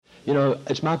You know,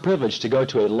 it's my privilege to go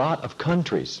to a lot of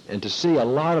countries and to see a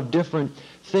lot of different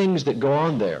things that go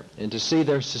on there, and to see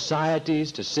their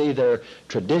societies, to see their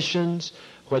traditions,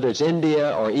 whether it's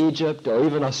India or Egypt or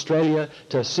even Australia,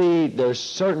 to see there's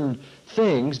certain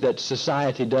things that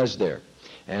society does there.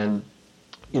 And,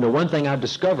 you know, one thing I've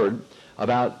discovered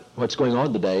about what's going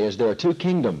on today is there are two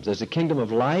kingdoms. There's a kingdom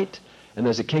of light and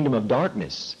there's a kingdom of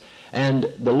darkness.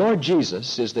 And the Lord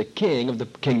Jesus is the king of the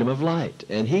kingdom of light.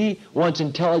 And he wants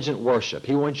intelligent worship.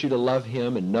 He wants you to love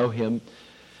him and know him.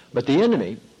 But the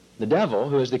enemy, the devil,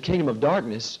 who is the kingdom of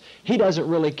darkness, he doesn't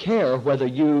really care whether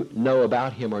you know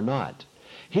about him or not.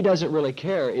 He doesn't really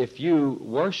care if you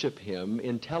worship him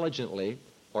intelligently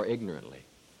or ignorantly.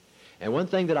 And one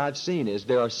thing that I've seen is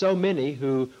there are so many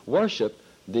who worship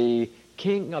the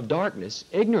king of darkness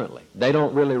ignorantly. They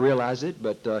don't really realize it,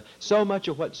 but so much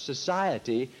of what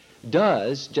society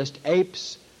does just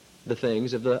apes the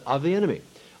things of the enemy.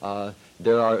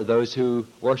 There are those who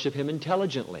worship him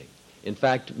intelligently. In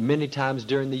fact, many times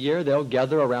during the year, they'll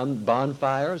gather around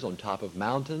bonfires on top of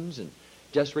mountains. And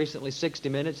just recently, 60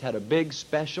 Minutes had a big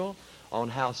special on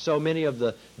how so many of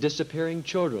the disappearing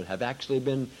children have actually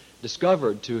been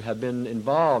discovered to have been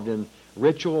involved in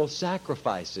ritual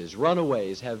sacrifices.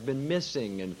 Runaways have been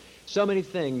missing, and so many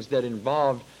things that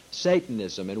involved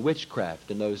Satanism and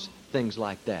witchcraft and those things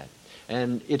like that.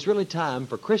 And it's really time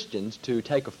for Christians to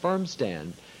take a firm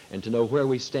stand and to know where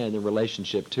we stand in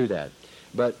relationship to that.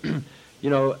 But, you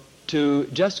know, to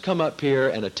just come up here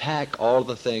and attack all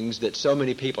the things that so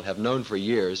many people have known for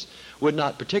years would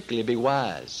not particularly be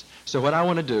wise. So what I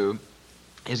want to do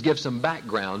is give some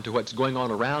background to what's going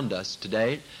on around us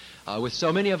today with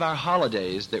so many of our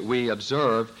holidays that we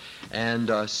observe,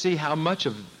 and see how much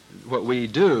of what we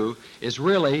do is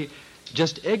really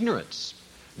just ignorance,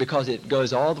 because it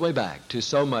goes all the way back to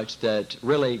so much that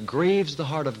really grieves the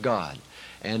heart of God.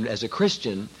 And as a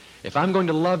Christian, if I'm going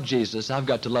to love Jesus, I've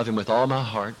got to love him with all my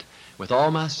heart, with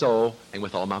all my soul, and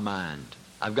with all my mind.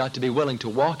 I've got to be willing to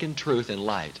walk in truth and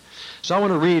light. So I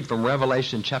want to read from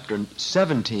Revelation chapter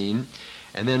 17,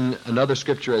 and then another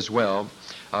scripture as well.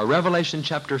 Revelation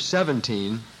chapter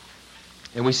 17,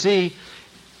 and we see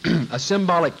a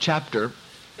symbolic chapter,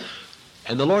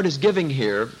 and the Lord is giving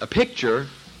here a picture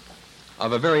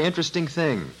of a very interesting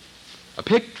thing, a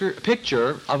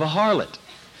picture of a harlot.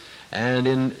 And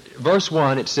in verse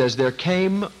 1 it says, "There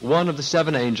came one of the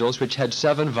seven angels which had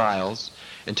seven vials,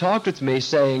 and talked with me,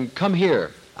 saying, Come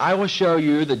here, I will show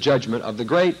you the judgment of the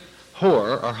great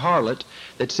whore or harlot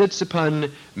that sits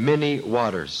upon many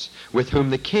waters, with whom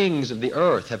the kings of the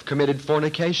earth have committed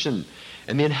fornication,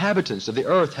 and the inhabitants of the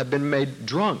earth have been made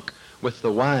drunk with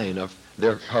the wine of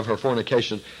her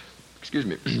fornication." Excuse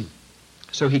me.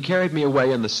 "So he carried me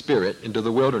away in the spirit into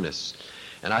the wilderness.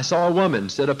 And I saw a woman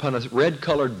sit upon a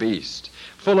red-colored beast,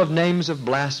 full of names of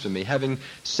blasphemy, having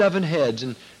 7 heads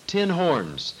and 10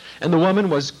 horns. And the woman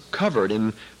was covered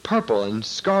in purple and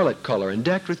scarlet color, and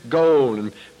decked with gold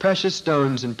and precious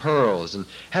stones and pearls, and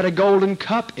had a golden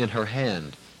cup in her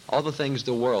hand." All the things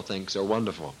the world thinks are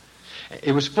wonderful.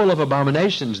 "It was full of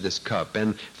abominations, this cup,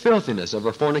 and filthiness of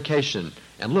her fornication.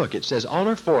 And look, it says, on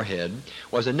her forehead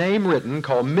was a name written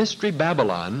called Mystery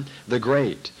Babylon the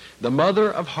Great, the mother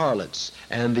of harlots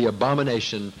and the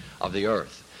abomination of the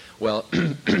earth." Well,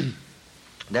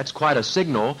 that's quite a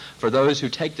signal for those who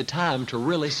take the time to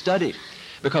really study,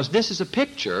 because this is a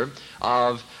picture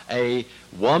of a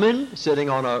woman sitting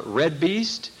on a red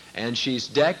beast, and she's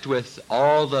decked with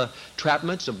all the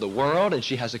trapments of the world, and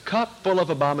she has a cup full of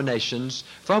abominations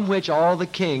from which all the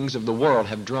kings of the world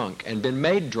have drunk and been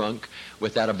made drunk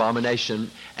with that abomination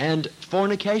and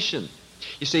fornication.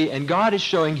 You see, and God is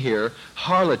showing here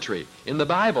harlotry. In the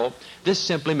Bible, this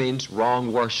simply means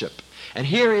wrong worship. And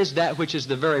here is that which is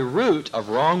the very root of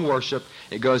wrong worship.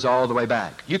 It goes all the way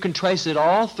back. You can trace it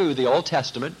all through the Old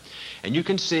Testament, and you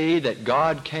can see that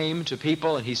God came to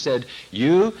people and he said,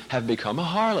 "You have become a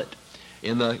harlot."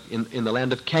 In the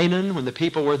land of Canaan, when the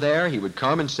people were there, he would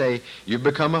come and say, "You've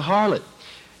become a harlot."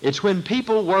 It's when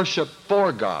people worship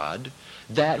for God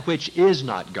that which is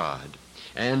not God,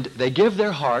 and they give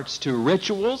their hearts to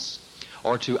rituals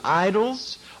or to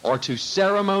idols or to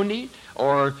ceremony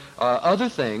or other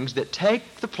things that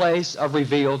take the place of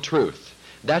revealed truth.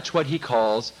 That's what he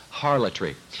calls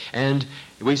harlotry. And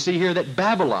we see here that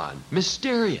Babylon,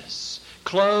 mysterious,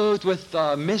 clothed with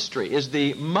mystery, is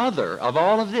the mother of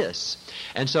all of this.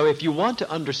 And so if you want to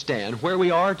understand where we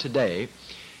are today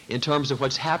in terms of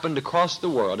what's happened across the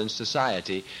world in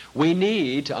society, we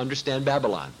need to understand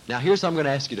Babylon. Now here's how I'm going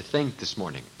to ask you to think this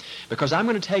morning, because I'm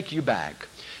going to take you back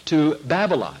to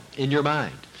Babylon in your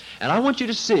mind. And I want you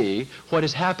to see what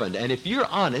has happened. And if you're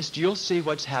honest, you'll see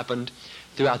what's happened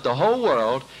throughout the whole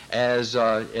world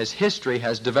as history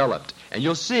has developed. And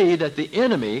you'll see that the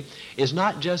enemy is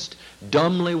not just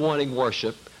dumbly wanting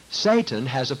worship. Satan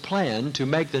has a plan to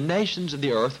make the nations of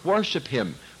the earth worship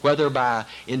him, whether by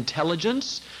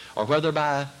intelligence or whether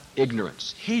by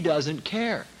ignorance. He doesn't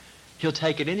care. He'll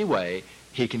take it any way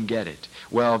he can get it.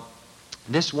 Well,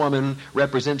 this woman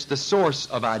represents the source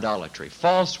of idolatry,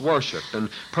 false worship and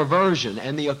perversion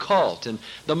and the occult, and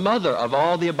the mother of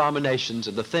all the abominations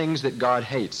of the things that God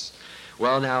hates.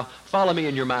 Well, now, follow me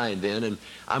in your mind then, and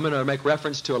I'm going to make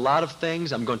reference to a lot of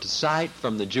things. I'm going to cite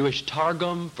from the Jewish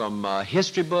Targum, from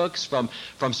history books, from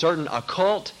certain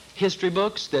occult history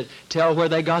books that tell where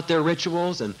they got their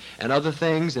rituals and other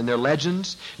things and their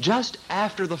legends. Just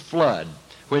after the flood,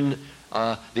 when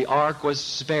the ark was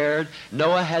spared,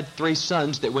 Noah had 3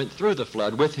 sons that went through the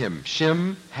flood with him,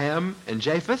 Shem, Ham, and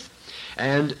Japheth.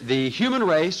 And the human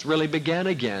race really began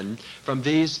again from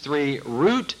these 3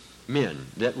 root men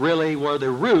that really were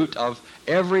the root of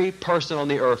every person on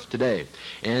the earth today.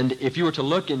 And if you were to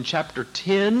look in chapter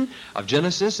 10 of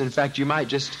Genesis, in fact, you might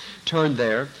just turn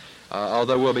there,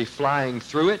 although we'll be flying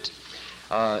through it.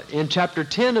 In chapter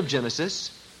 10 of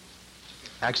Genesis,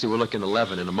 actually we'll look in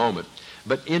 11 in a moment,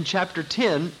 but in chapter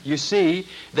 10, you see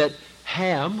that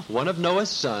Ham, one of Noah's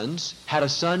sons, had a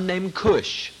son named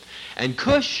Cush. And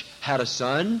Cush had a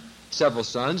son, several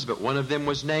sons, but one of them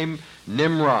was named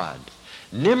Nimrod.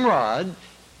 Nimrod,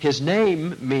 his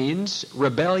name means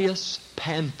rebellious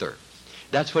panther.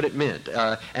 That's what it meant.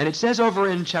 And it says over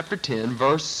in chapter 10,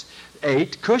 verse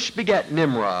 8, Cush begat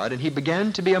Nimrod, and he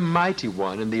began to be a mighty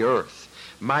one in the earth.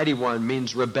 Mighty one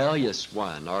means rebellious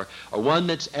one, or one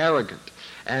that's arrogant.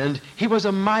 And he was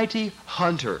a mighty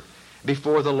hunter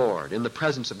before the Lord, in the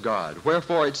presence of God.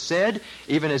 Wherefore it said,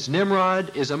 even as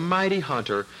Nimrod is a mighty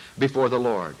hunter before the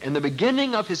Lord. And the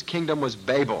beginning of his kingdom was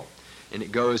Babel. And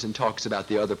it goes and talks about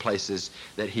the other places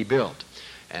that he built.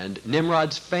 And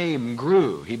Nimrod's fame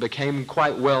grew. He became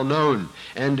quite well known.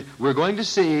 And we're going to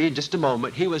see in just a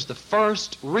moment, he was the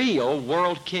first real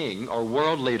world king or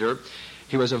world leader.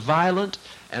 He was a violent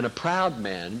and a proud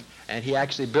man, and he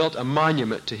actually built a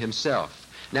monument to himself.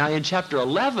 Now, in chapter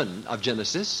 11 of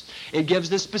Genesis, it gives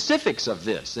the specifics of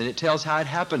this, and it tells how it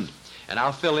happened. And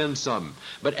I'll fill in some.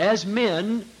 But as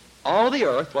men, all the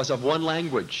earth was of one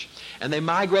language. And they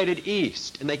migrated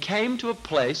east, and they came to a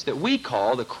place that we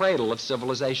call the cradle of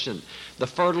civilization, the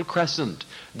Fertile Crescent,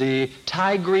 the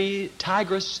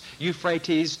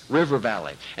Tigris-Euphrates River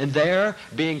Valley. And there,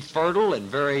 being fertile and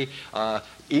very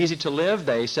easy to live,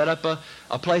 they set up a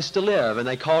place to live, and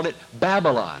they called it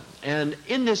Babylon. And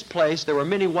in this place, there were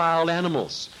many wild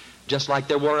animals, just like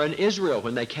there were in Israel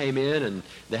when they came in, and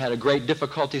they had a great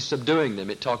difficulty subduing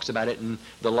them. It talks about it in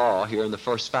the law here in the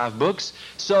first 5 books.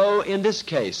 So in this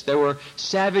case, there were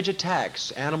savage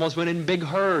attacks. Animals went in big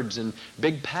herds and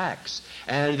big packs,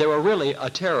 and they were really a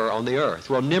terror on the earth.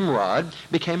 Well, Nimrod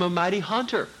became a mighty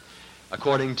hunter,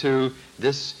 according to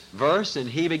this verse, and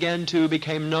he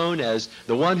became known as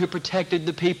the one who protected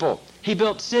the people. He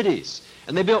built cities,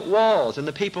 and they built walls, and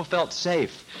the people felt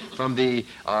safe from the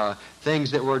things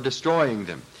that were destroying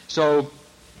them. So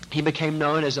he became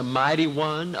known as a mighty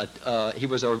one. He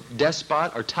was a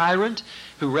despot or tyrant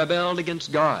who rebelled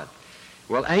against God.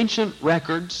 Well, ancient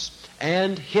records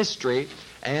and history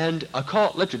and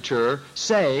occult literature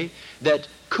say that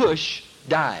Cush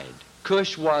died.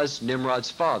 Cush was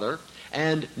Nimrod's father.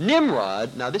 And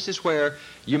Nimrod, now this is where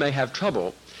you may have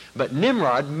trouble, but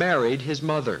Nimrod married his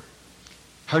mother.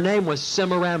 Her name was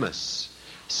Semiramis.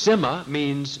 Sema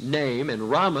means name, and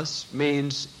Ramis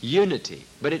means unity.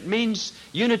 But it means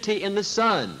unity in the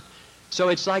Son. So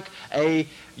it's like a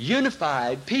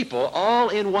unified people, all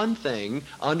in one thing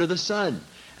under the sun.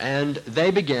 And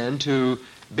they began to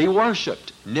be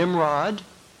worshipped. Nimrod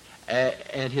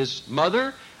and his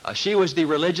mother, she was the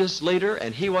religious leader,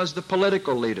 and he was the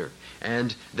political leader.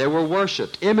 And they were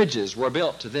worshipped. Images were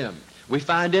built to them. We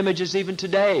find images even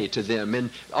today to them in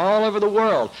all over the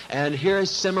world. And here is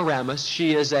Semiramis.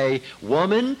 She is a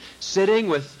woman sitting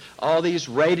with all these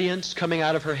radiance coming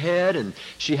out of her head, and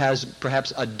she has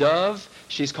perhaps a dove.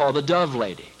 She's called the Dove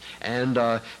Lady. And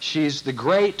she's the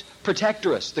great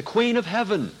protectress, the Queen of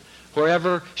Heaven,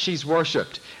 wherever she's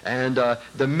worshipped. And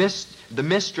the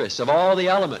mistress of all the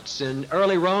elements. In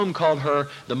early Rome called her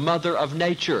the Mother of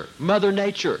Nature, Mother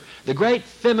Nature, the great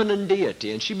feminine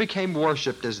deity, and she became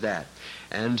worshipped as that.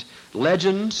 And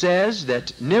legend says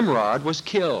that Nimrod was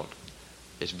killed.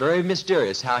 It's very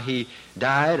mysterious how he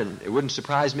died, and it wouldn't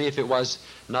surprise me if it was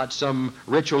not some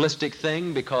ritualistic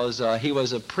thing, because he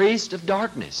was a priest of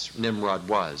darkness, Nimrod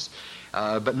was.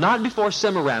 But not before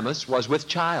Semiramis was with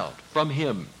child from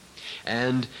him.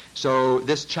 And so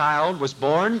this child was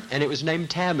born, and it was named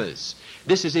Tammuz.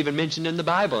 This is even mentioned in the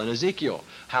Bible, in Ezekiel,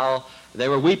 how they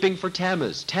were weeping for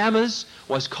Tammuz. Tammuz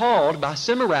was called by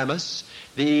Semiramis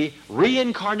the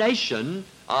reincarnation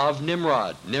of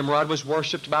Nimrod. Nimrod was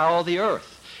worshipped by all the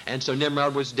earth. And so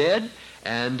Nimrod was dead,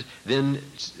 and then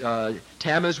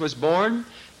Tammuz was born.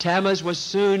 Tammuz was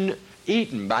soon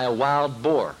eaten by a wild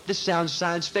boar. This sounds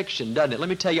science fiction, doesn't it? Let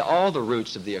me tell you, all the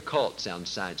roots of the occult sound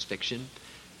science fiction.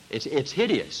 It's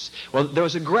hideous. Well, there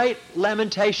was a great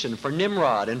lamentation for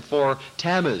Nimrod and for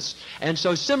Tammuz. And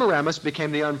so Semiramis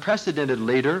became the unprecedented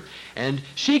leader, and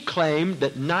she claimed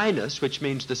that Ninus, which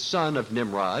means the son of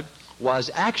Nimrod, was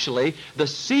actually the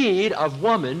seed of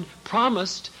woman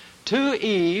promised to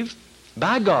Eve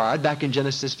by God back in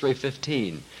Genesis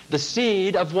 3:15. The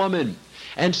seed of woman.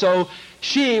 And so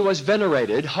she was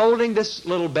venerated, holding this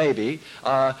little baby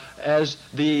as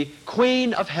the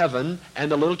queen of heaven and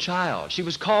the little child. She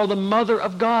was called the mother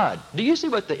of God. Do you see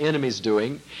what the enemy's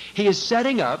doing? He is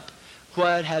setting up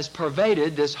what has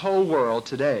pervaded this whole world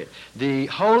today. The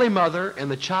Holy Mother and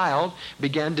the child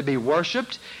began to be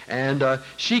worshipped, and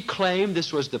she claimed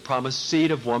this was the promised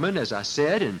seed of woman, as I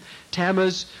said, and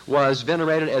Tammuz was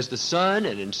venerated as the son,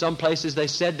 and in some places they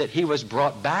said that he was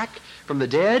brought back from the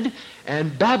dead,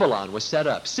 and Babylon was set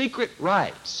up. Secret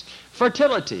rites,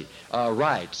 fertility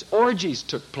rites, orgies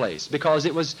took place because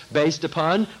it was based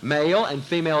upon male and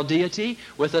female deity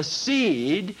with a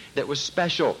seed that was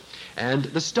special. And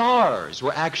the stars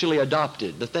were actually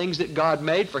adopted. The things that God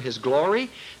made for His glory,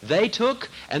 they took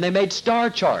and they made star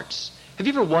charts. Have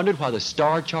you ever wondered why the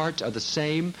star charts are the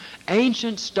same?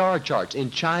 Ancient star charts in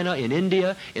China, in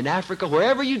India, in Africa,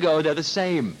 wherever you go, they're the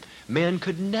same. Men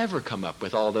could never come up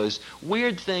with all those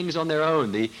weird things on their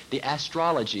own, the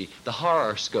astrology, the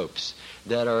horoscopes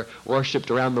that are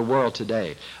worshipped around the world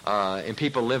today, and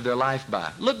people live their life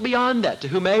by. Look beyond that to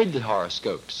who made the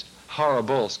horoscopes,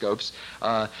 horrible scopes.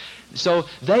 So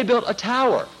they built a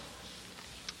tower.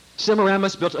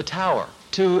 Semiramis built a tower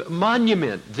to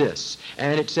monument this.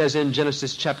 And it says in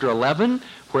Genesis chapter 11,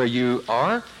 where you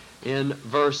are, in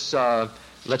verse,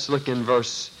 let's look in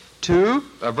verse 2,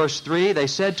 verse 3, they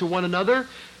said to one another,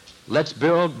 let's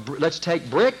take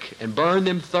brick and burn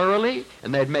them thoroughly.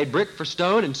 And they had made brick for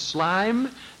stone, and slime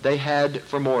they had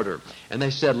for mortar. And they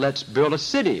said, let's build a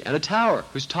city and a tower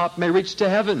whose top may reach to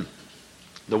heaven.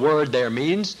 The word there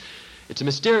means, it's a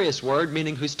mysterious word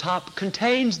meaning whose top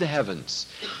contains the heavens.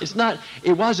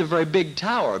 It was a very big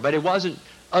tower, but it wasn't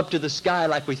up to the sky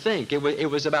like we think. It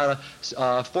was about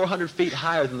 400 feet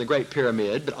higher than the Great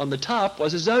Pyramid, but on the top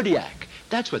was a zodiac.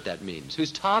 That's what that means,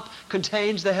 whose top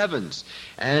contains the heavens.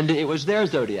 And it was their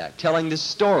zodiac telling this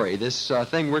story, this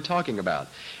thing we're talking about.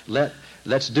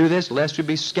 Let's do this lest we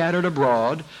be scattered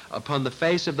abroad upon the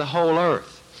face of the whole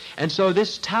earth. And so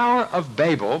this Tower of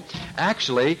Babel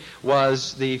actually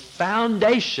was the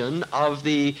foundation of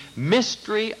the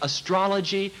mystery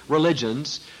astrology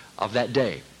religions of that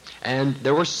day. And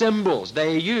there were symbols.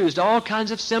 They used all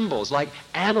kinds of symbols like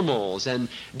animals and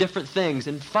different things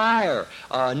and fire.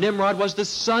 Nimrod was the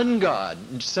sun god.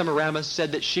 Semiramis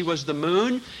said that she was the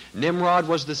moon. Nimrod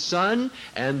was the sun,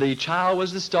 and the child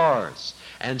was the stars.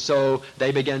 And so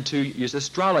they began to use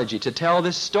astrology to tell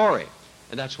this story.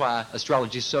 And that's why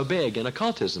astrology is so big in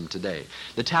occultism today.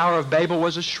 The Tower of Babel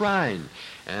was a shrine,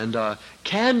 and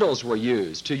candles were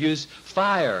used to use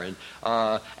fire,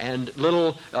 and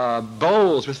little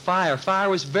bowls with fire. Fire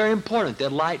was very important. They'd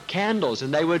light candles,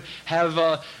 and they would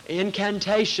have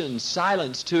incantations,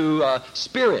 silence to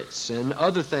spirits and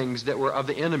other things that were of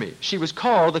the enemy. She was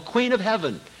called the Queen of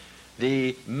Heaven,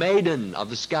 the Maiden of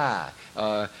the Sky,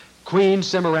 Queen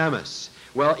Semiramis.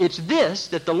 Well, it's this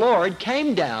that the Lord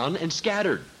came down and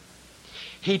scattered.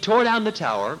 He tore down the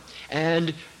tower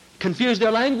and confused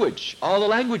their language. All the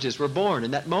languages were born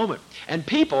in that moment. And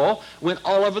people went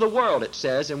all over the world, it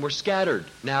says, and were scattered.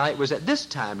 Now, it was at this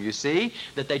time, you see,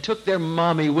 that they took their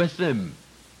mommy with them.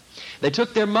 They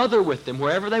took their mother with them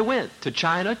wherever they went, to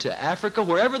China, to Africa,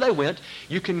 wherever they went.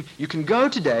 You can go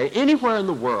today anywhere in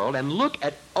the world and look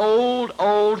at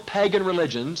old pagan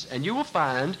religions, and you will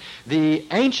find the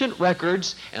ancient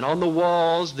records and on the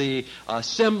walls the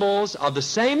symbols of the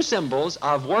same symbols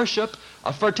of worship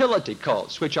of fertility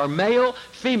cults, which are male,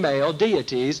 female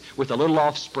deities with a little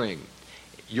offspring.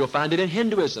 You'll find it in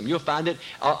Hinduism. You'll find it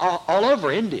all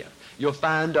over India. You'll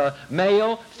find a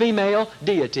male, female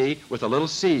deity with a little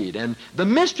seed. And the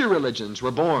mystery religions were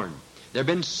born. There have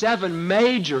been 7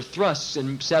 major thrusts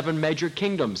in 7 major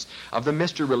kingdoms of the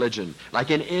mystery religion. Like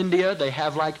in India, they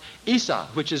have like Isa,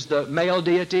 which is the male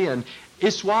deity, and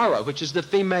Iswara, which is the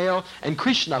female, and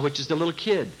Krishna, which is the little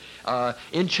kid.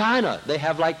 In China, they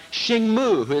have like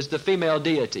Xingmu, who is the female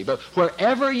deity. But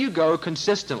wherever you go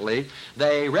consistently,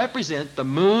 they represent the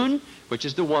moon, which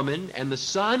is the woman, and the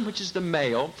sun, which is the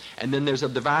male, and then there's a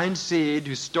divine seed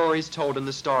whose story is told in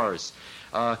the stars.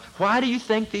 Why do you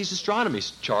think these astronomy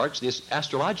charts, these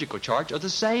astrological charts, are the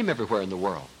same everywhere in the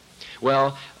world?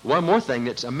 Well, one more thing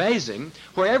that's amazing.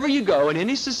 Wherever you go in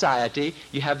any society,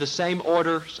 you have the same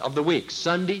orders of the week.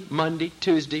 Sunday, Monday,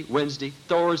 Tuesday, Wednesday,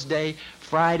 Thursday,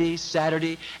 Friday,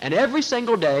 Saturday, and every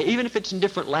single day, even if it's in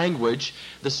different language,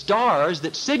 the stars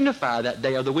that signify that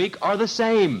day of the week are the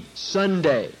same.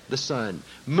 Sunday, the sun.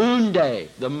 Moon day,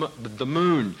 the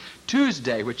moon.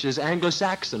 Tuesday, which is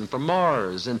Anglo-Saxon for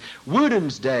Mars, and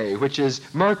Woden's Day, which is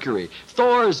Mercury.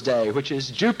 Thor's Day, which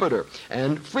is Jupiter,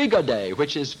 and Frigga Day,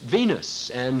 which is Venus,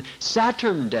 and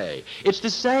Saturn Day. It's the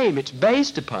same. It's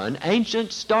based upon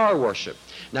ancient star worship.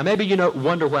 Now, maybe you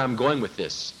wonder where I'm going with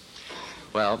this.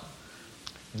 Well,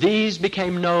 these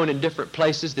became known in different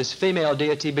places. This female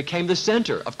deity became the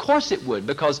center. Of course it would,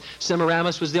 because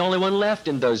Semiramis was the only one left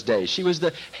in those days. She was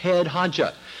the head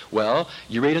honcha. Well,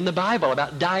 you read in the Bible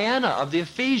about Diana of the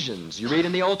Ephesians. You read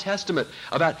in the Old Testament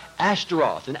about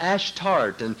Ashtaroth and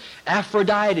Ashtart and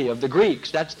Aphrodite of the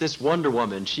Greeks. That's this Wonder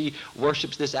Woman. She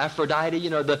worships this Aphrodite,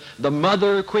 the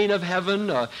mother queen of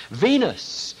heaven,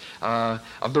 Venus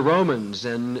of the Romans,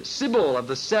 and Sibyl of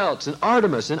the Celts, and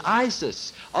Artemis and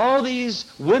Isis. All these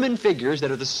women figures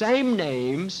that are the same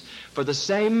names for the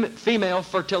same female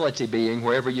fertility being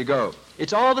wherever you go.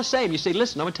 It's all the same. You see,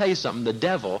 listen, I'm going to tell you something. The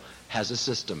devil has a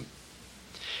system,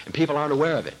 and people aren't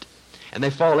aware of it, and they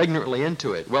fall ignorantly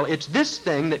into it. Well, it's this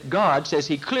thing that God says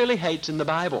he clearly hates in the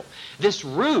Bible. This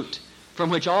root from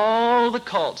which all the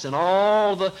cults and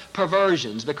all the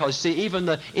perversions, because, see, even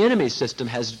the enemy system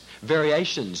has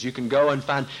variations. You can go and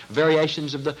find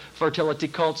variations of the fertility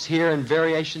cults here and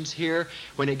variations here.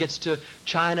 When it gets to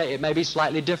China, it may be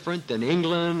slightly different than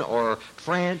England or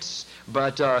France,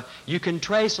 but you can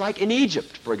trace, like in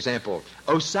Egypt, for example,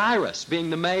 Osiris being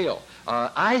the male,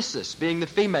 Isis being the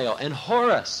female, and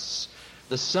Horus,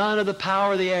 the son of the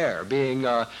power of the air, being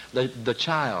the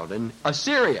child, and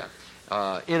Assyria.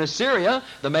 In Assyria,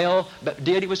 the male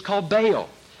deity was called Baal.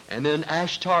 And then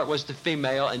Ashtart was the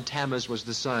female, and Tammuz was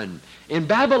the son. In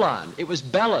Babylon, it was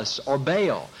Belus or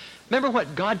Baal. Remember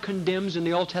what God condemns in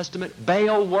the Old Testament?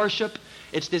 Baal worship.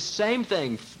 It's this same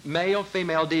thing,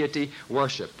 male-female deity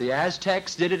worship. The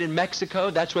Aztecs did it in Mexico.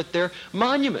 That's what their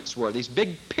monuments were, these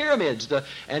big pyramids.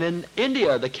 And in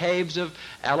India, the caves of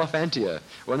Elephantia.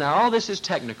 Well, now, all this is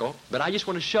technical, but I just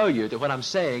want to show you that what I'm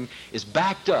saying is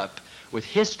backed up with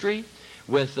history,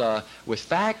 with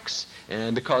facts,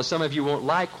 and because some of you won't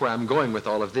like where I'm going with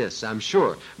all of this, I'm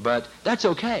sure. But that's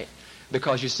okay,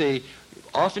 because you see,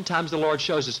 oftentimes the Lord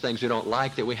shows us things we don't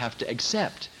like that we have to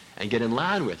accept and get in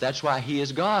line with. That's why he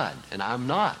is God, and I'm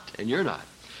not, and you're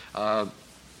not.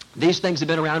 These things have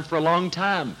been around for a long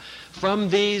time. From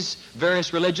these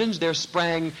various religions, there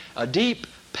sprang a deep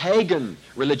pagan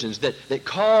religions that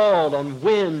called on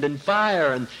wind and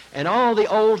fire and all the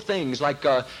old things like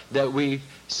that we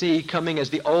see coming as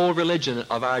the old religion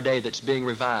of our day that's being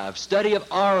revived. Study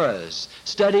of auras,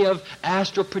 study of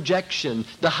astral projection,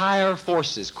 the higher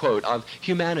forces, quote, of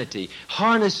humanity,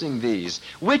 harnessing these.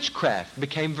 Witchcraft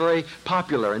became very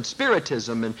popular, and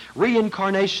spiritism and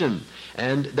reincarnation.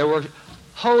 And there were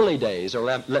holy days, or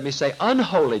let me say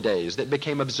unholy days, that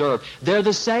became observed. They're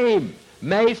the same.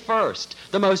 May 1st,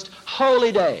 the most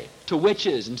holy day to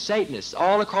witches and Satanists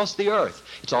all across the earth.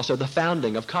 It's also the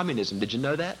founding of communism. Did you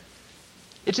know that?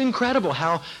 It's incredible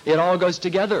how it all goes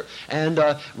together. And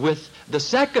with the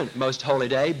second most holy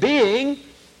day being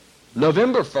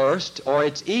November 1st, or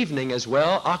its evening as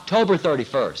well, October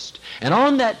 31st. And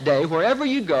on that day, wherever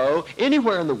you go,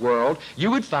 anywhere in the world, you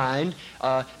would find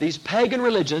these pagan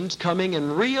religions coming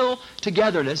in real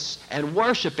togetherness and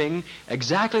worshiping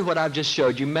exactly what I've just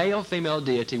showed you, male-female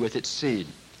deity with its seed.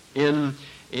 In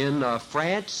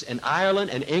France and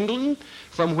Ireland and England,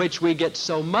 from which we get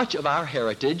so much of our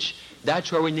heritage,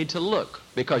 that's where we need to look.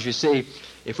 Because you see,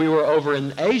 if we were over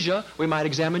in Asia, we might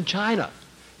examine China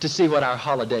to see what our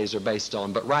holidays are based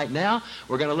on. But right now,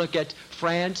 we're going to look at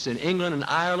France and England and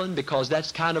Ireland, because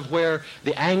that's kind of where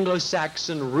the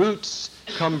Anglo-Saxon roots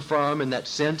come from in that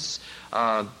sense.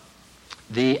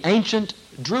 The ancient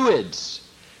Druids,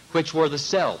 which were the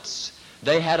Celts,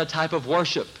 they had a type of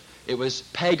worship. It was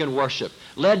pagan worship.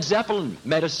 Led Zeppelin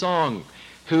made a song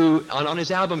who, on his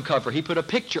album cover, he put a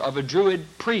picture of a Druid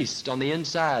priest on the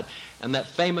inside. And that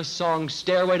famous song,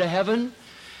 Stairway to Heaven,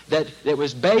 that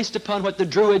was based upon what the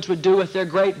Druids would do with their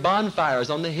great bonfires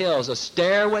on the hills, a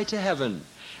stairway to heaven.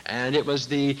 And it was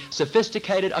the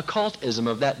sophisticated occultism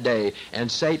of that day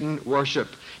and Satan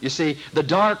worship. You see, the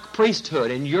dark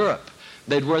priesthood in Europe,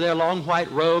 they'd wear their long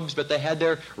white robes, but they had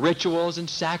their rituals and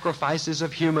sacrifices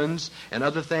of humans and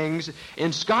other things.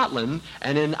 In Scotland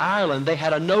and in Ireland, they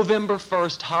had a November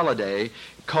 1st holiday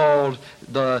called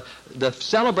the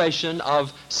celebration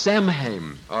of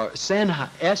Samhain, or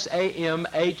S-A-M-H-A-I-N.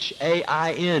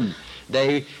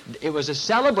 It was a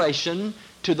celebration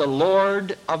to the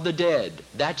Lord of the dead.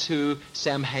 That's who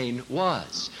Samhain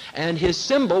was. And his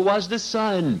symbol was the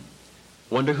sun.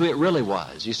 Wonder who it really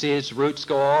was. You see, its roots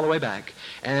go all the way back.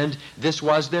 And this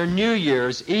was their New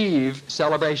Year's Eve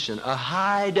celebration, a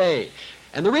high day.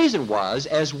 And the reason was,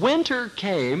 as winter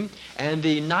came and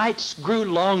the nights grew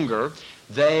longer,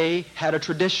 they had a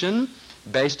tradition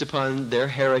based upon their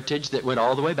heritage that went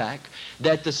all the way back,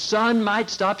 that the sun might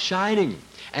stop shining.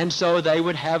 And so they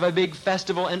would have a big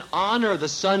festival and honor the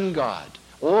sun god,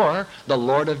 or the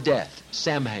Lord of Death,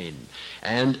 Samhain.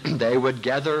 And they would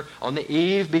gather on the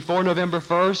eve before November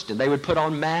 1st, and they would put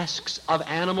on masks of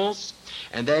animals,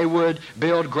 and they would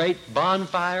build great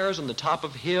bonfires on the top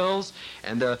of hills,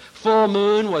 and the full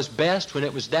moon was best when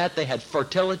it was that. They had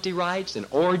fertility rites and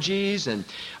orgies, and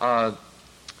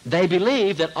they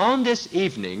believed that on this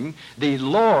evening, the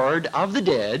Lord of the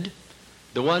dead,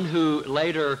 the one who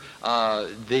later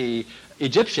the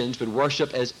Egyptians would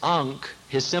worship as Ankh,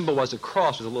 his symbol was a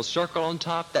cross with a little circle on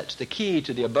top. That's the key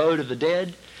to the abode of the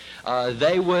dead.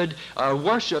 They would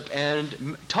worship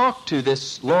and talk to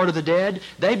this Lord of the dead.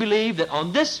 They believed that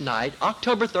on this night,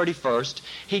 October 31st,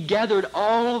 he gathered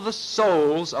all the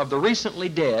souls of the recently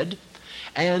dead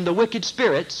and the wicked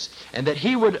spirits, and that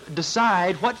he would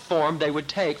decide what form they would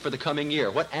take for the coming year,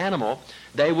 what animal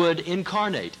they would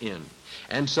incarnate in.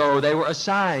 And so they were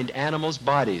assigned animals'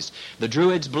 bodies. The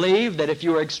Druids believed that if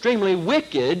you were an extremely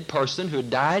wicked person who had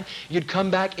died, you'd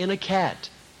come back in a cat,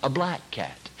 a black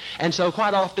cat. And so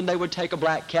quite often they would take a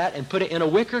black cat and put it in a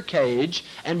wicker cage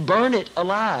and burn it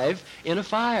alive in a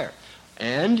fire.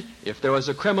 And if there was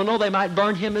a criminal, they might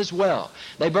burn him as well.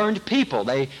 They burned people.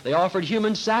 They offered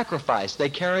human sacrifice. They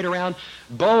carried around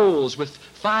bowls with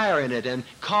fire in it and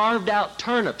carved out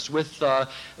turnips with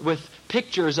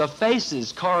pictures of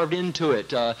faces carved into it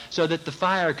so that the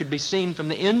fire could be seen from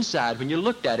the inside. When you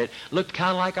looked at it, it looked kind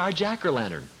of like our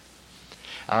jack-o'-lantern.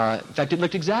 In fact, it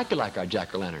looked exactly like our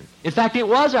jack-o'-lantern. In fact, it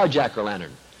was our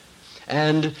jack-o'-lantern.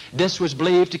 And this was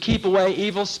believed to keep away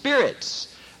evil spirits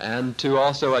and to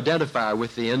also identify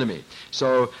with the enemy.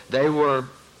 So they were,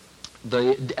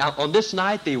 on this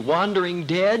night, the wandering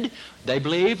dead, they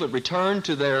believe, would return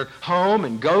to their home,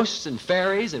 and ghosts and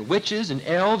fairies and witches and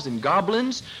elves and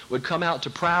goblins would come out to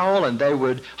prowl, and they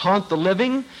would haunt the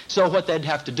living. So what they'd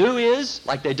have to do is,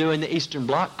 like they do in the Eastern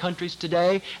Bloc countries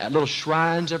today, at little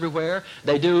shrines everywhere,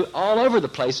 they do all over the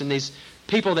place, and these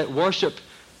people that worship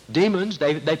demons,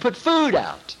 they put food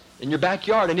out in your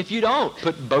backyard, and if you don't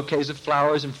put bouquets of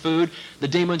flowers and food, the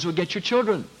demons will get your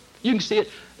children. You can see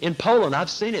it in Poland. I've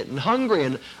seen it in Hungary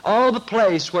and all the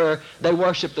place where they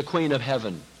worship the Queen of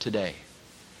Heaven today.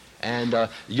 And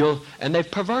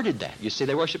they've perverted that. You see,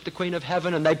 they worship the Queen of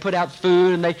Heaven, and they put out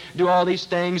food, and they do all these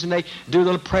things, and they do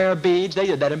little prayer beads. They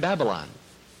did that in Babylon.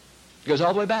 It goes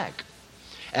all the way back.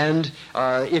 And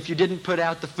if you didn't put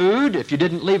out the food, if you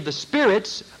didn't leave the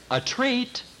spirits a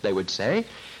treat, they would say,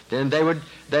 then they would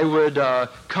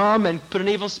come and put an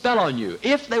evil spell on you.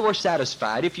 If they were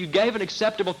satisfied, if you gave an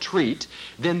acceptable treat,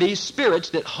 then these spirits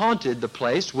that haunted the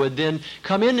place would then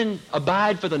come in and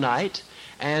abide for the night,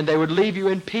 and they would leave you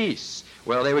in peace.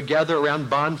 Well, they would gather around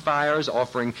bonfires,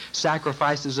 offering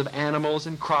sacrifices of animals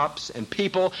and crops and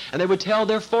people, and they would tell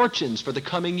their fortunes for the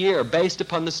coming year based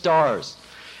upon the stars.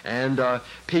 And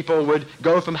people would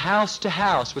go from house to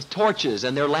house with torches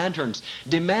and their lanterns,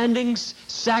 demanding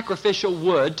sacrificial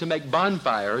wood to make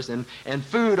bonfires and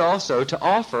food also to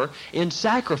offer in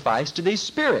sacrifice to these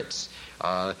spirits.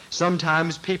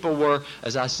 Sometimes people were,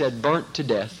 as I said, burnt to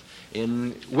death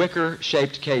in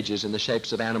wicker-shaped cages in the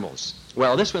shapes of animals.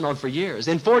 Well, this went on for years.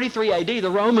 In 43 A.D., the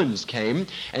Romans came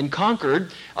and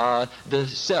conquered the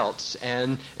Celts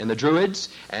and the Druids,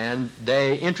 and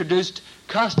they introduced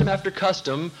custom after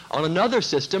custom on another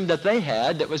system that they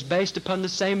had that was based upon the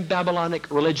same Babylonic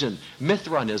religion,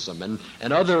 Mithraism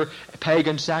and other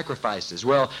pagan sacrifices.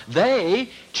 Well, they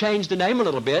changed the name a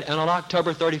little bit, and on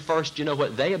October 31st, you know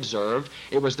what they observed?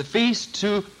 It was the feast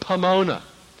to Pomona.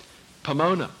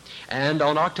 And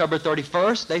on October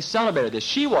 31st, they celebrated this.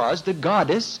 She was the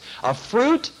goddess of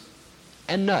fruit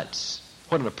and nuts.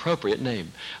 What an appropriate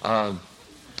name.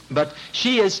 But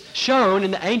she is shown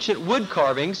in the ancient wood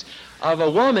carvings of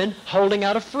a woman holding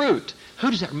out a fruit.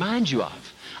 Who does that remind you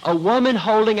of? A woman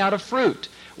holding out a fruit.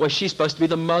 Well, she's supposed to be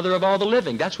the mother of all the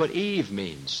living. That's what Eve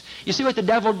means. You see what the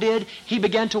devil did? He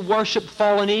began to worship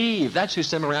fallen Eve. That's who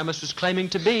Semiramis was claiming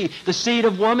to be, the seed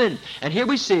of woman. And here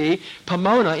we see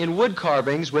Pomona in wood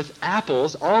carvings with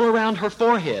apples all around her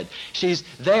forehead. She's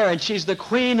there, and she's the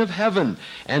queen of heaven.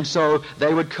 And so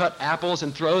they would cut apples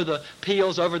and throw the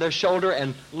peels over their shoulder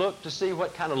and look to see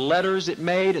what kind of letters it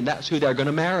made, and that's who they're going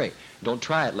to marry. Don't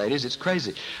try it, ladies. It's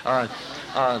crazy.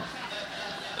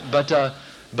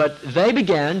 But they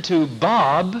began to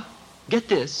bob, get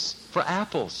this, for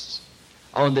apples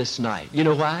on this night. You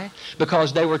know why?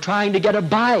 Because they were trying to get a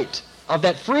bite of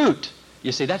that fruit.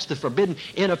 You see, that's the forbidden,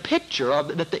 in a picture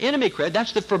of that the enemy created,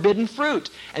 that's the forbidden fruit.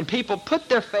 And people put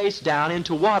their face down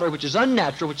into water, which is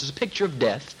unnatural, which is a picture of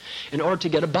death, in order to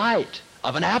get a bite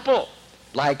of an apple,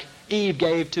 like Eve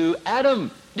gave to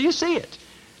Adam. Do you see it?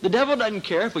 The devil doesn't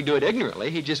care if we do it ignorantly.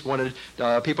 He just wanted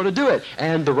people to do it.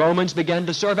 And the Romans began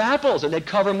to serve apples, and they'd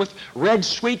cover them with red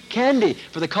sweet candy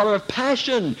for the color of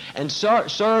passion, and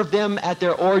serve them at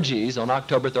their orgies on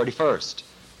October 31st.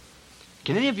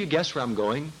 Can any of you guess where I'm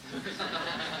going?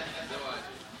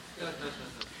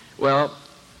 Well,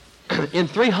 in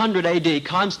 300 A.D.,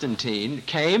 Constantine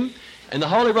came, and the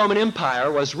Holy Roman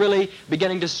Empire was really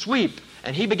beginning to sweep.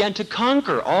 And he began to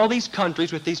conquer all these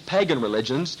countries with these pagan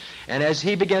religions. And as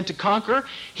he began to conquer,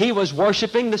 he was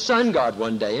worshiping the sun god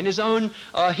one day. In his own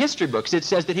history books, it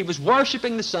says that he was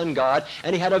worshiping the sun god,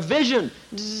 and he had a vision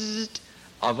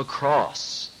of a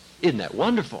cross. Isn't that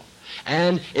wonderful?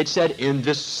 And it said, in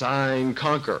this sign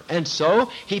conquer. And so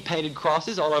he painted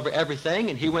crosses all over everything,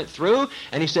 and he went through,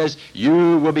 and he says,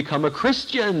 you will become a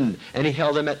Christian. And he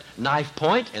held them at knife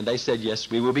point, and they said, yes,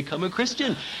 we will become a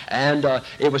Christian. And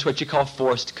it was what you call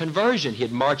forced conversion.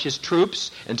 He'd march his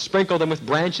troops and sprinkle them with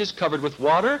branches covered with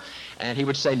water, and he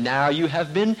would say, now you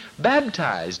have been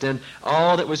baptized. And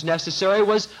all that was necessary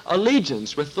was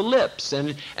allegiance with the lips.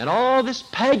 And all this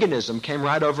paganism came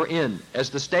right over in. As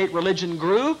the state religion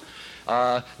grew,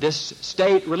 this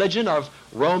state religion of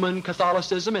Roman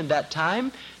Catholicism in that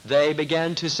time, they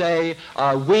began to say,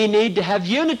 we need to have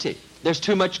unity. There's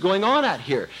too much going on out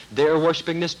here. They're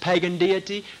worshiping this pagan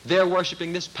deity. They're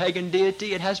worshiping this pagan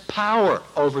deity. It has power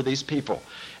over these people.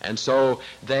 And so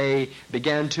they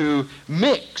began to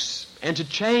mix and to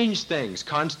change things.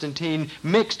 Constantine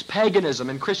mixed paganism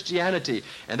and Christianity,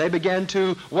 and they began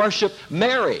to worship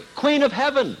Mary, Queen of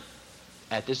Heaven,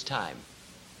 at this time.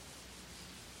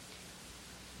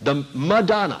 The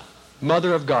Madonna,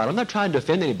 Mother of God. I'm not trying to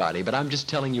offend anybody, but I'm just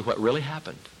telling you what really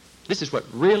happened. This is what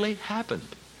really happened.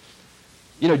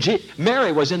 You know,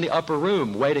 Mary was in the upper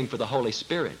room waiting for the Holy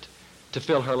Spirit to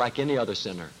fill her like any other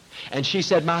sinner. And she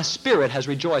said, my spirit has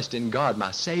rejoiced in God, my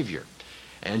Savior.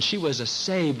 And she was a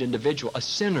saved individual, a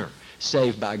sinner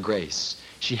saved by grace.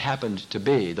 She happened to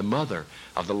be the mother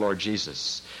of the Lord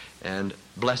Jesus, and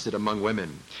blessed among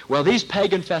women. Well, these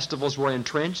pagan festivals were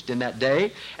entrenched in that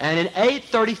day, and in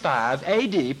 835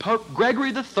 A.D., Pope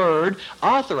Gregory III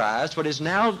authorized what is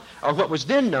now, or what was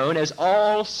then known as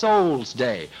All Souls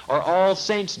Day, or All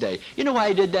Saints Day. You know why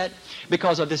he did that?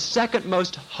 Because of this second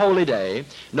most holy day,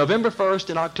 November 1st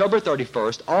and October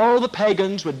 31st, all the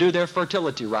pagans would do their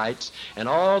fertility rites and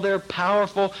all their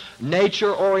powerful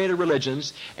nature-oriented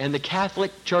religions, and the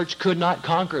Catholic Church could not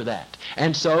conquer that.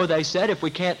 And so they said, if we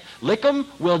can't lick them,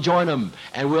 we'll join them,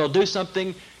 and we'll do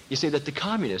something, you see, that the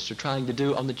communists are trying to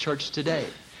do on the church today.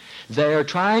 They're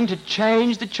trying to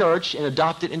change the church and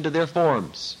adopt it into their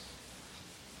forms.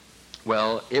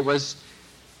 Well, it was,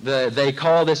 they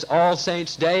call this All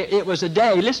Saints Day. It was a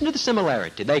day, listen to the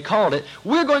similarity. They called it,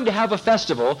 we're going to have a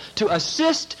festival to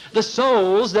assist the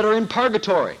souls that are in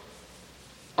purgatory.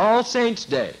 All Saints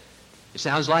Day. It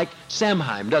sounds like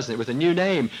Samhain, doesn't it, with a new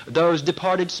name, those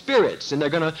departed spirits, and they're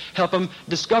going to help them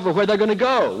discover where they're going to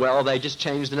go. Well, they just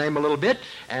changed the name a little bit,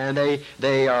 and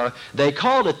they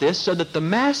called it this so that the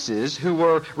masses who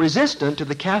were resistant to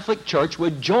the Catholic Church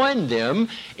would join them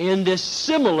in this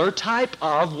similar type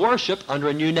of worship under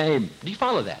a new name. Do you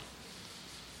follow that?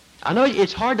 I know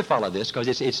it's hard to follow this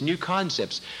because it's new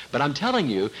concepts, but I'm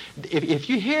telling you, if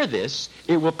you hear this,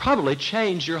 it will probably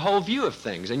change your whole view of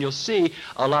things, and you'll see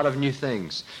a lot of new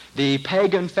things. The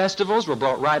pagan festivals were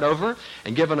brought right over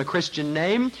and given a Christian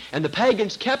name, and the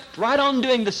pagans kept right on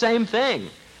doing the same thing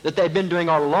that they'd been doing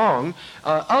all along.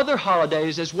 Other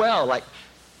holidays as well, like,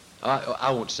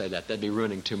 I won't say that. That'd be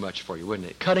ruining too much for you,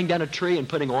 wouldn't it? Cutting down a tree and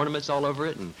putting ornaments all over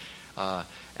it,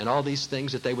 and all these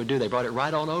things that they would do, they brought it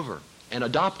right on over and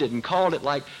adopted and called it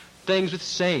like things with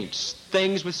saints,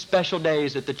 things with special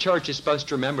days that the church is supposed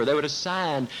to remember. They would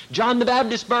assign John the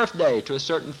Baptist's birthday to a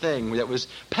certain thing that was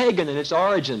pagan in its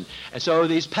origin. And so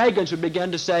these pagans would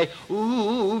begin to say,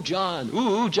 ooh, John,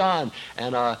 ooh, John.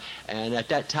 And at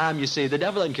that time, you see, the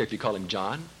devil doesn't care if you call him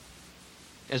John,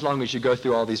 as long as you go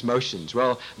through all these motions.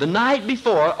 Well, the night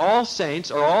before All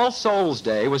Saints or All Souls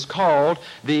Day was called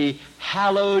the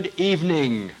Hallowed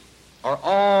Evening, or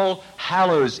All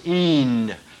Hallows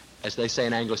E'en, as they say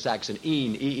in Anglo-Saxon,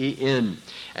 E'en, E-E-N.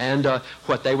 And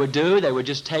what they would do, they would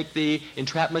just take the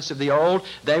entrapments of the old.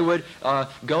 They would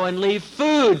go and leave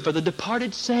food for the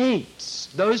departed saints,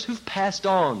 those who've passed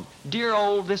on, dear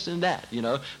old this and that,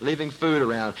 leaving food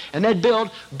around. And they'd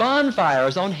build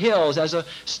bonfires on hills as a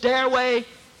stairway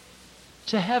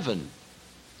to heaven.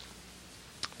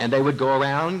 And they would go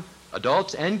around,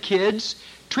 adults and kids,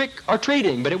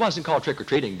 trick-or-treating. But it wasn't called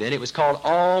trick-or-treating then. It was called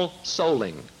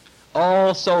all-souling.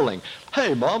 All-souling.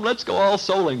 Hey, Mom, let's go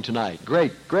all-souling tonight.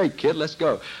 Great, kid, let's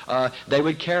go. They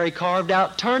would carry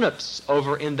carved-out turnips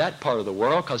over in that part of the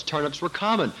world because turnips were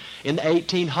common. In the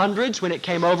 1800s, when it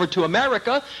came over to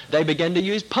America, they began to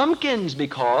use pumpkins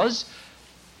because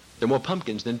there are more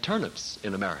pumpkins than turnips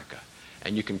in America,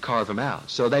 and you can carve them out.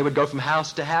 So they would go from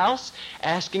house to house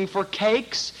asking for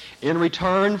cakes in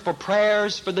return for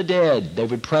prayers for the dead. They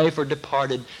would pray for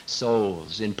departed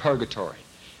souls in purgatory.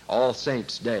 All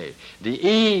Saints' Day, the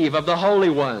eve of the holy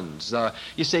ones.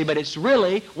 You see, but it's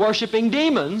really worshiping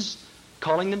demons,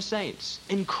 calling them saints.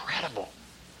 Incredible.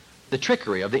 The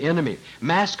trickery of the enemy.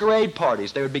 Masquerade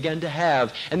parties they would begin to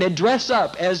have, and they'd dress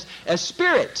up as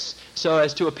spirits so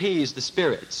as to appease the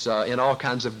spirits in all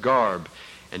kinds of garb.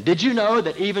 And did you know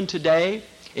that even today,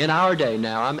 in our day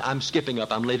now, I'm skipping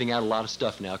up, I'm leaving out a lot of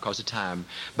stuff now because of time,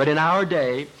 but in our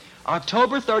day,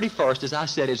 October 31st, as I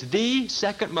said, is the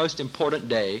second most important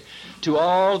day to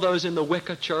all those in the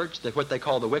Wicca church, what they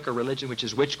call the Wicca religion, which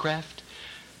is witchcraft.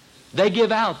 They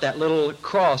give out that little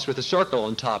cross with a circle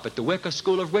on top at the Wicca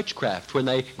School of Witchcraft when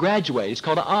they graduate. It's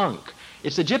called an Ankh.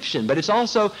 It's Egyptian, but it's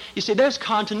also, you see, there's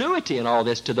continuity in all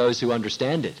this to those who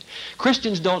understand it.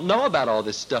 Christians don't know about all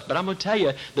this stuff, but I'm going to tell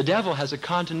you, the devil has a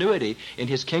continuity in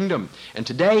his kingdom. And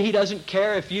today he doesn't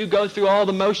care if you go through all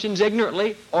the motions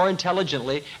ignorantly or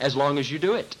intelligently, as long as you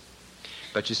do it.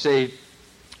 But you see,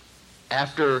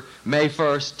 after May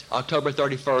 1st, October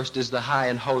 31st is the high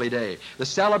and holy day. The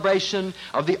celebration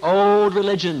of the old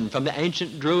religion from the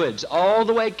ancient Druids, all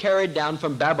the way carried down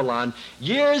from Babylon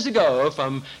years ago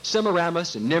from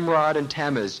Semiramis and Nimrod and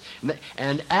Tammuz.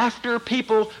 And after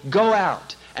people go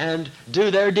out and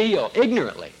do their deal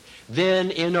ignorantly,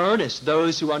 then in earnest,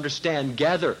 those who understand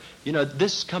gather.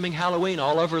 This coming Halloween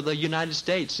all over the United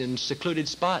States in secluded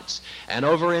spots, and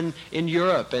over in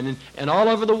Europe and all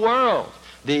over the world.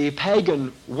 The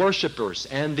pagan worshipers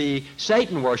and the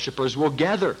Satan worshipers will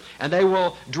gather, and they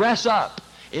will dress up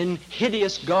in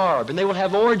hideous garb, and they will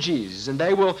have orgies, and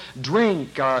they will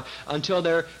drink until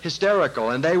they're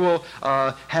hysterical, and they will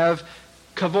have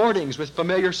cavortings with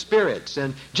familiar spirits.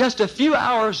 And just a few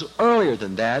hours earlier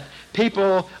than that,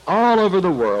 people all over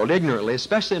the world, ignorantly,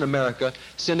 especially in America,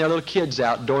 send their little kids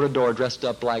out door to door dressed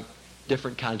up like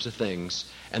different kinds of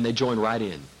things, and they join right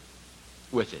in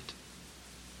with it.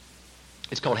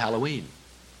 It's called Halloween.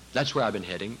 That's where I've been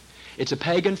heading. It's a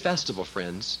pagan festival,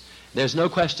 friends. There's no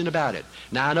question about it.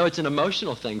 Now, I know it's an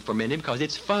emotional thing for many because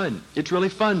it's fun. It's really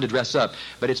fun to dress up.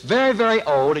 But it's very, very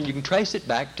old, and you can trace it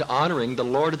back to honoring the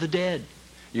Lord of the dead.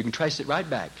 You can trace it right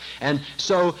back. And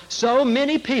so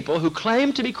many people who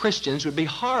claim to be Christians would be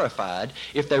horrified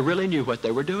if they really knew what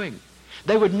they were doing.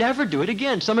 They would never do it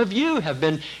again. Some of you have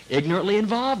been ignorantly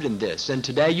involved in this, and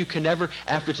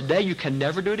after today, you can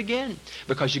never do it again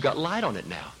because you got light on it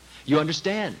now. You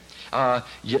understand.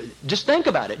 Just think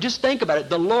about it. Just think about it.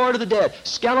 The Lord of the dead.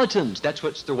 Skeletons. That's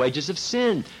what's the wages of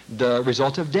sin, the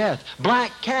result of death.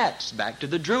 Black cats. Back to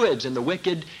the Druids and the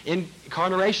wicked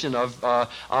incarnation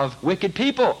of wicked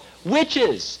people.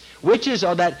 Witches. Witches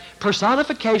are that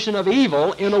personification of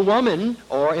evil in a woman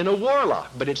or in a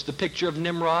warlock. But it's the picture of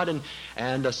Nimrod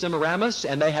and Semiramis,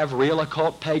 and they have real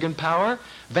occult pagan power.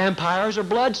 Vampires are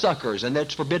bloodsuckers, and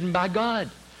that's forbidden by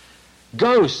God.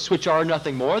 Ghosts, which are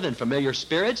nothing more than familiar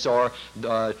spirits or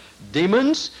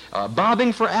demons,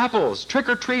 bobbing for apples,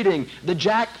 trick-or-treating, the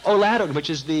jack-o'-lantern, which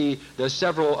is there's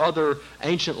several other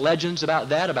ancient legends about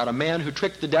that, about a man who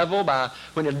tricked the devil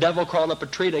when the devil crawled up a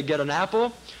tree to get an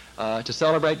apple. To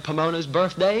celebrate Pomona's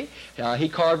birthday, he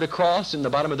carved a cross in the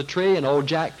bottom of the tree, and old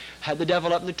Jack had the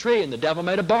devil up in the tree, and the devil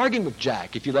made a bargain with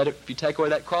Jack. If you take away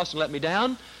that cross and let me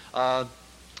down,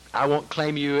 I won't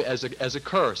claim you as a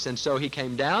curse. And so he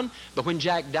came down, but when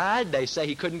Jack died, they say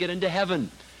he couldn't get into heaven.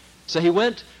 So he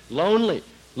went lonely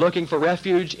looking for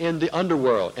refuge in the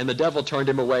underworld, and the devil turned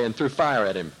him away and threw fire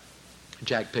at him.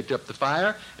 Jack picked up the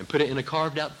fire and put it in a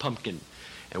carved-out pumpkin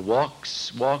and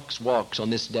walks on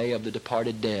this day of the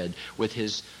departed dead with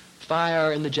his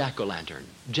fire in the jack-o'-lantern,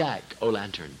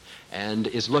 Jack-o'-lantern, and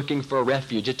is looking for a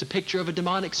refuge. It's a picture of a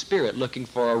demonic spirit looking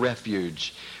for a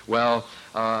refuge. Well,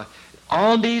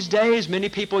 on these days, many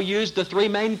people use the three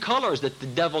main colors that the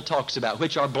devil talks about,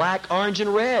 which are black, orange,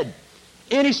 and red.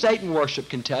 Any Satan worship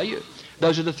can tell you.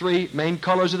 Those are the three main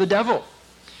colors of the devil.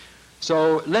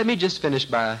 So let me just finish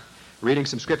by reading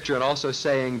some scripture and also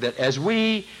saying that as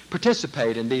we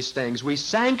participate in these things, we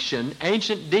sanction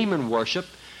ancient demon worship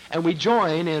and we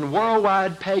join in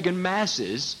worldwide pagan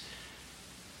masses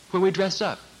when we dress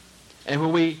up and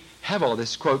when we have all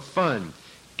this, quote, fun.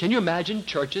 Can you imagine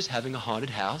churches having a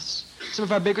haunted house? Some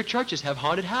of our bigger churches have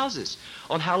haunted houses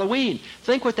on Halloween.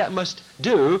 Think what that must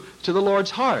do to the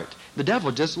Lord's heart. The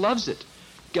devil just loves it.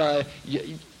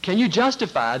 Can you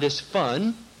justify this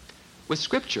fun with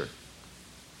Scripture?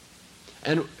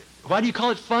 And why do you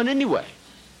call it fun anyway?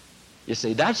 You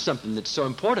see, that's something that's so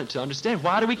important to understand.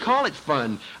 Why do we call it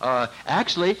fun?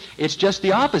 Actually, it's just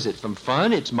the opposite from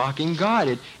fun. It's mocking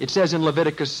God. It says in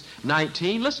Leviticus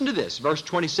 19, listen to this, verse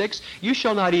 26, you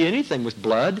shall not eat anything with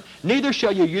blood, neither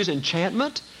shall you use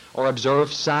enchantment or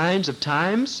observe signs of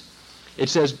times. It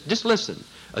says, just listen,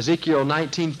 Ezekiel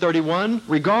 19:31,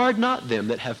 regard not them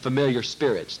that have familiar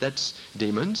spirits, that's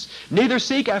demons, neither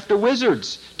seek after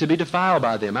wizards to be defiled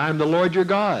by them. I am the Lord your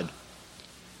God.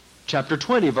 Chapter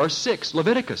 20, verse 6,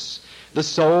 Leviticus, the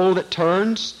soul that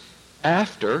turns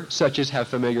after such as have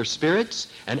familiar spirits,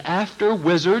 and after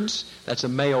wizards, that's a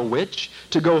male witch,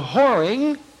 to go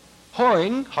harloting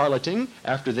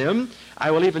after them,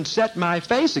 I will even set my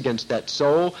face against that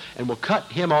soul and will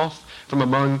cut him off from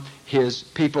among his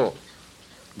people.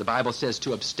 The Bible says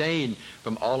to abstain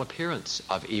from all appearance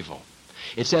of evil.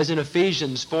 It says in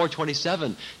Ephesians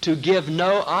 4:27, to give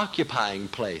no occupying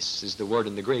place, is the word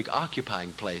in the Greek,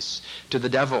 occupying place, to the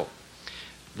devil.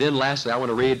 Then lastly, I want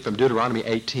to read from Deuteronomy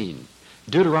 18.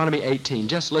 Deuteronomy 18,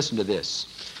 just listen to this.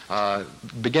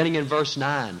 Beginning in verse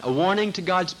 9, a warning to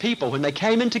God's people when they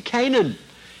came into Canaan.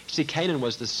 See, Canaan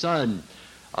was the son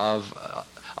of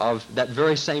that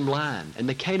very same line. And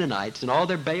the Canaanites and all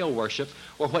their Baal worship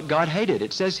were what God hated.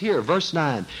 It says here, verse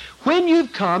 9, when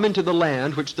you've come into the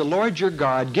land which the Lord your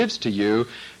God gives to you,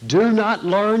 do not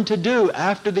learn to do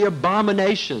after the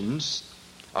abominations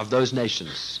of those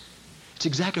nations. It's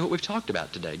exactly what we've talked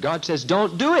about today. God says,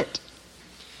 don't do it.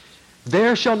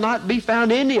 There shall not be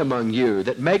found any among you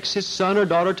that makes his son or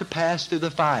daughter to pass through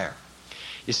the fire.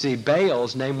 You see,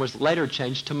 Baal's name was later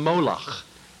changed to Moloch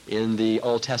in the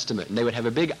Old Testament. And they would have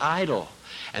a big idol,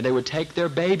 and they would take their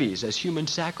babies as human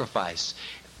sacrifice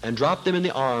and drop them in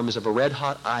the arms of a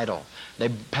red-hot idol. They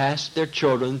passed their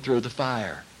children through the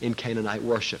fire in Canaanite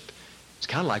worship. It's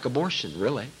kind of like abortion,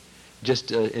 really.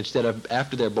 Just instead of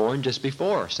after they're born, just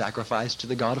before, sacrifice to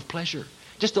the god of pleasure.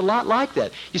 Just a lot like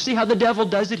that. You see how the devil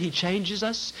does it? He changes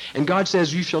us. And God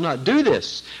says, you shall not do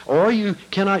this, or you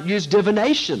cannot use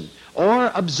divination,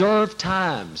 or observe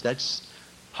times. That's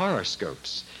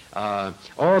horoscopes.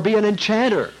 Or be an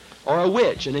enchanter or a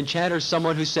witch. An enchanter is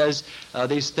someone who says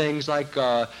these things like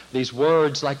these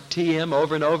words like TM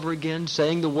over and over again.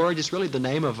 Saying the word is really the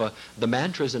name of the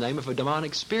mantra is the name of a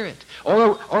demonic spirit.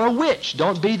 Or a witch,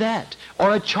 don't be that.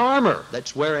 Or a charmer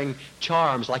that's wearing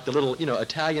charms like the little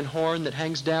Italian horn that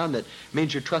hangs down that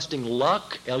means you're trusting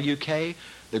luck, L-U-K,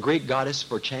 the Greek goddess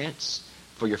for chance.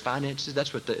 For your finances,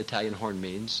 that's what the Italian horn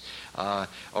means.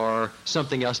 Or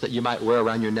something else that you might wear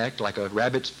around your neck, like a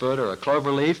rabbit's foot or a clover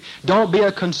leaf. Don't be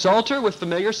a consulter with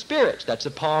familiar spirits. That's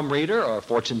a palm reader or a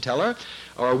fortune teller.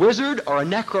 Or a wizard or a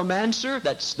necromancer.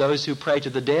 That's those who pray to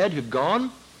the dead who've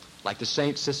gone, like the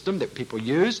saint system that people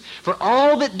use. For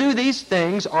all that do these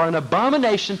things are an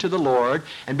abomination to the Lord,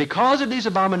 and because of these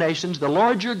abominations, the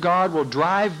Lord your God will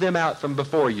drive them out from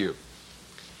before you.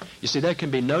 You see, there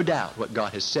can be no doubt what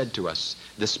God has said to us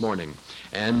this morning.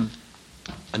 And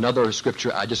another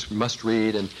scripture I just must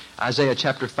read in Isaiah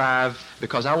chapter 5,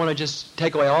 because I want to just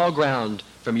take away all ground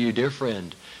from you, dear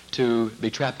friend, to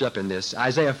be trapped up in this.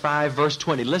 Isaiah 5, verse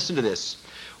 20. Listen to this.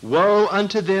 Woe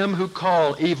unto them who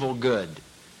call evil good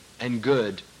and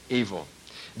good evil,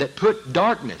 that put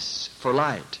darkness for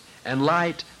light and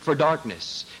light for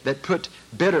darkness, that put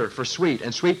bitter for sweet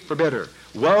and sweet for bitter.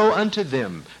 Woe unto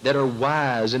them that are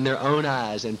wise in their own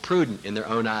eyes and prudent in their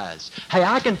own eyes. Hey,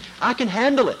 I can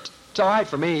handle it. It's all right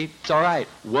for me. It's all right.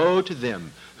 Woe to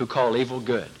them who call evil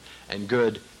good and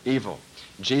good evil.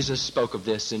 Jesus spoke of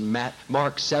this in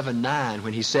Mark 7:9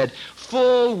 when he said,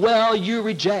 full well you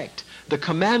reject the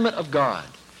commandment of God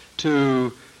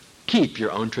to keep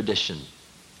your own tradition.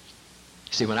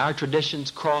 see, when our traditions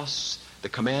cross the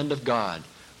command of God,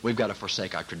 we've got to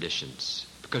forsake our traditions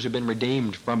because we've been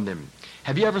redeemed from them.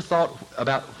 Have you ever thought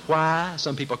about why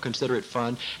some people consider it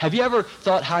fun? Have you ever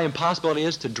thought how impossible it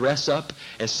is to dress up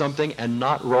as something and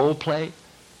not role play?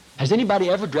 Has anybody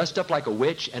ever dressed up like a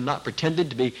witch and not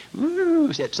pretended to be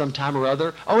at some time or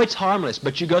other? Oh, it's harmless,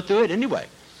 but you go through it anyway.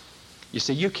 You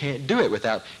see, you can't do it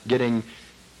without getting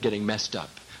messed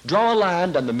up. Draw a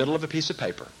line down the middle of a piece of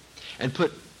paper and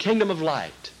put kingdom of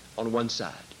light on one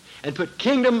side and put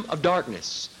kingdom of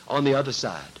darkness on the other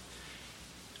side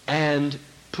and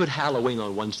put Halloween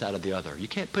on one side or the other. You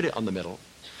can't put it on the middle.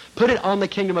 Put it on the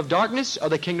kingdom of darkness or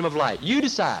the kingdom of light. You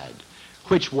decide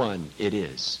which one it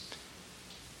is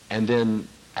and then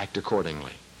act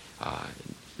accordingly.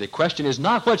 The question is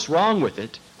not what's wrong with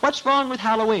it. What's wrong with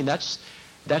Halloween? That's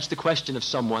the question of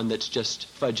someone that's just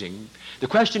fudging. The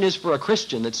question is for a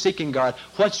Christian that's seeking God,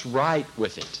 what's right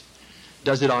with it?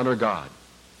 Does it honor God?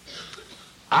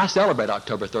 I celebrate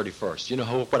October 31st. You know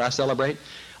what I celebrate?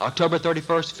 October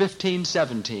 31st,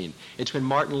 1517. It's when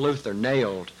Martin Luther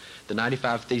nailed the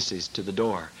 95 Theses to the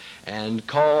door and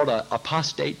called an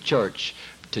apostate church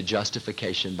to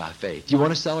justification by faith. You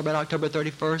want to celebrate October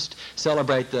 31st?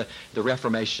 Celebrate the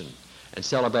Reformation and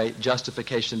celebrate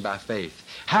justification by faith.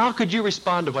 How could you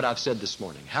respond to what I've said this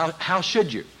morning? How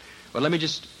should you? Well, let me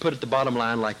just put it the bottom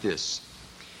line like this.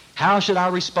 How should I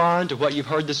respond to what you've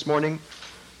heard this morning?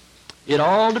 It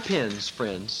all depends,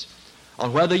 friends,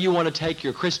 on whether you want to take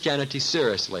your Christianity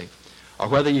seriously or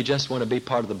whether you just want to be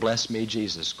part of the Bless Me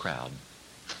Jesus crowd.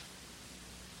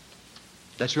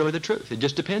 That's really the truth. It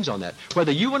just depends on that.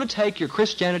 Whether you want to take your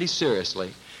Christianity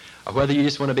seriously or whether you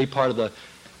just want to be part of the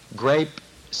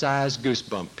grape-sized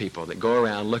goosebump people that go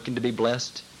around looking to be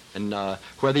blessed, and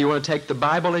whether you want to take the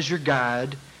Bible as your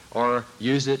guide or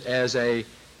use it as a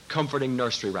comforting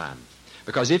nursery rhyme.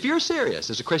 Because if you're serious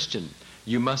as a Christian,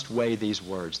 you must weigh these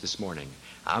words this morning.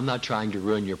 I'm not trying to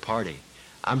ruin your party.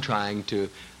 I'm trying to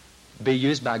be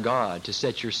used by God to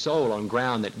set your soul on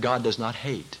ground that God does not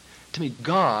hate. To me,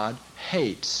 God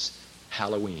hates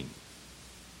Halloween.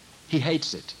 He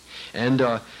hates it.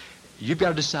 And you've got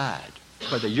to decide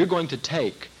whether you're going to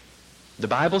take the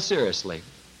Bible seriously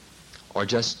or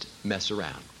just mess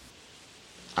around.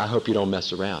 I hope you don't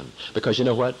mess around, because you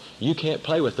know what? You can't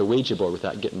play with the Ouija board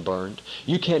without getting burned.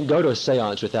 You can't go to a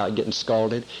seance without getting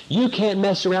scalded. You can't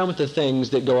mess around with the things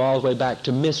that go all the way back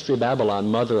to Mystery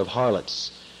Babylon, mother of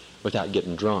harlots, without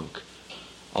getting drunk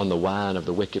on the wine of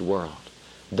the wicked world.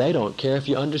 They don't care if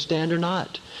you understand or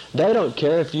not. They don't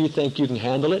care if you think you can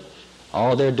handle it.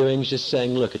 All they're doing is just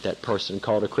saying, look at that person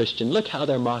called a Christian. Look how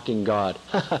they're mocking God.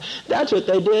 That's what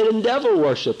they did in devil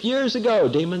worship years ago.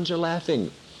 Demons are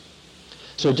laughing.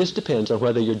 So it just depends on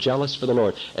whether you're jealous for the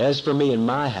Lord. As for me and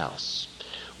my house,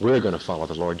 we're going to follow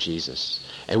the Lord Jesus.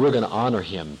 And we're going to honor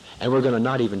him. And we're going to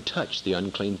not even touch the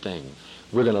unclean thing.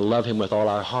 We're going to love him with all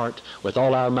our heart, with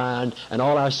all our mind, and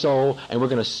all our soul. And we're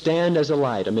going to stand as a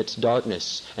light amidst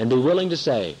darkness and be willing to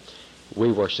say,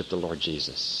 we worship the Lord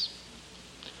Jesus.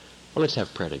 Well, let's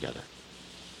have prayer together.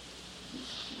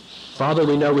 Father,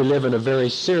 we know we live in a very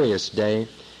serious day.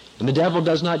 And the devil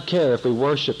does not care if we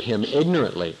worship him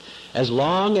ignorantly, as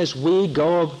long as we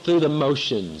go through the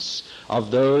motions of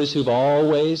those who've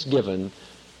always given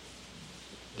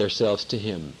themselves to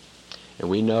him.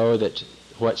 And we know that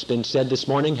what's been said this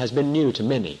morning has been new to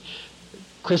many.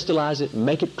 Crystallize it,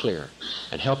 make it clear,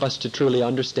 and help us to truly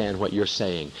understand what you're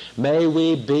saying. May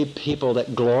we be people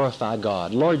that glorify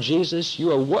God. Lord Jesus,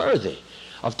 you are worthy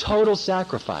of total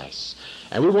sacrifice.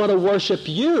 And we want to worship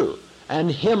you and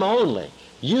him only,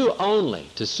 you only,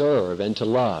 to serve and to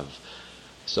love.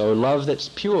 So love that's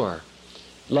pure.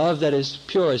 Love that is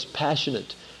pure is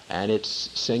passionate and it's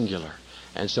singular.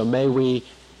 And so may we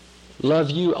love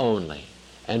you only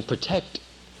and protect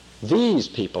these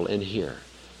people in here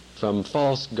from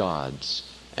false gods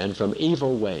and from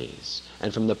evil ways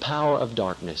and from the power of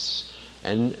darkness.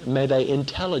 And may they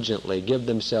intelligently give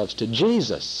themselves to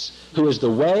Jesus, who is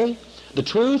the way, the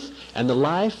truth, and the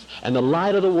life, and the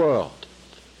light of the world.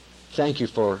 Thank you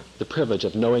for the privilege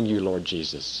of knowing you, Lord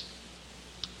Jesus.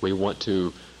 We want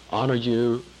to honor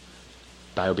you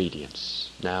by obedience.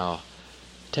 Now,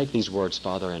 take these words,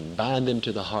 Father, and bind them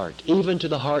to the heart, even to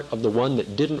the heart of the one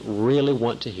that didn't really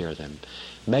want to hear them.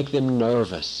 Make them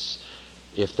nervous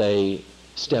if they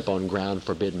step on ground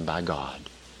forbidden by God.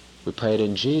 We pray it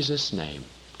in Jesus' name.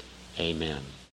 Amen.